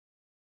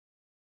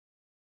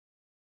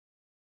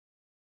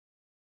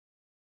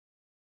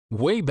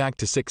Way back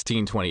to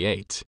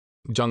 1628,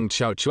 Zhang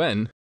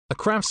Xiaoquan, a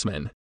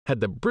craftsman, had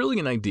the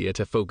brilliant idea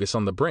to focus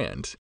on the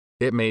brand.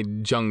 It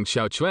made Zhang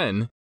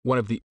Xiaoquan one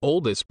of the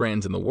oldest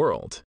brands in the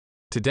world.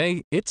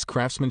 Today, its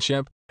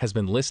craftsmanship has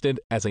been listed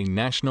as a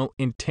national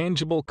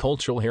intangible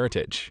cultural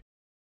heritage.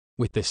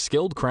 With the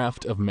skilled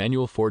craft of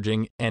manual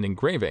forging and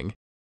engraving,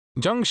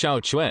 Zhang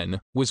Xiaoquan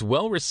was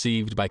well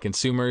received by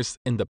consumers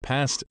in the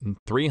past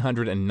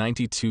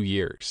 392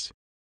 years.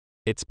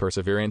 Its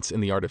perseverance in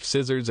the art of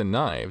scissors and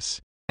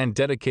knives, and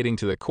dedicating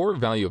to the core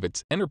value of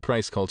its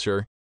enterprise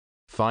culture,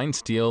 fine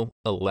steel,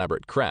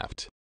 elaborate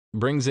craft,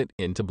 brings it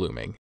into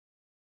blooming.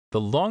 The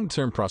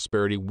long-term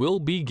prosperity will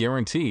be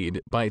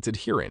guaranteed by its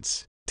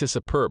adherence to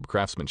superb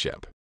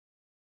craftsmanship.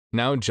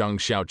 Now Zhang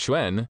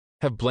Xiaoquan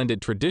have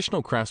blended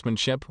traditional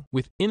craftsmanship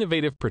with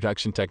innovative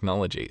production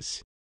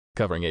technologies,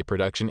 covering a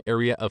production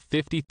area of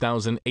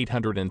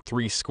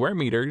 50,803 square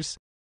meters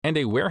and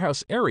a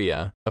warehouse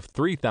area of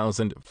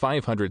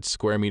 3,500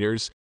 square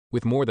meters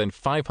with more than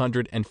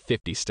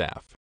 550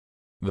 staff.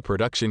 The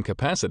production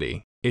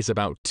capacity is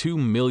about 2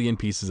 million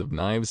pieces of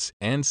knives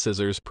and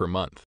scissors per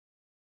month.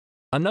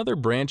 Another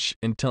branch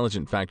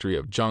intelligent factory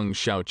of Zhang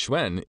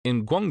Xiaoquan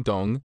in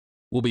Guangdong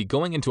will be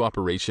going into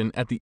operation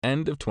at the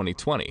end of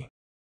 2020,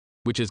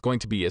 which is going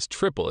to be as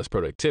triple as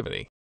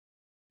productivity.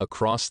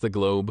 Across the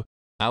globe,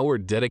 our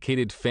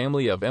dedicated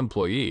family of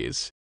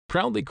employees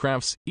proudly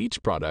crafts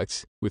each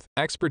product with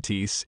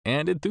expertise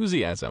and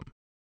enthusiasm.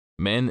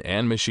 Men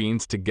and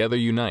machines together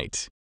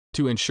unite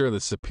to ensure the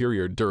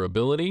superior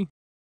durability,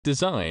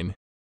 design,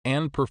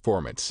 and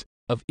performance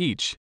of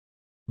each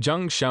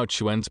Zhang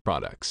Xiaoquan's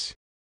products.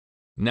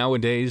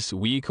 Nowadays,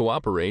 we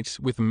cooperate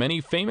with many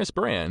famous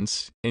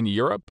brands in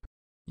Europe,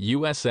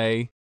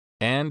 USA,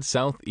 and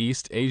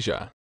Southeast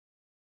Asia.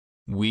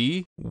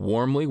 We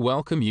warmly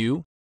welcome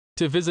you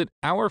to visit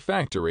our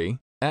factory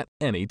at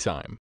any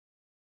time.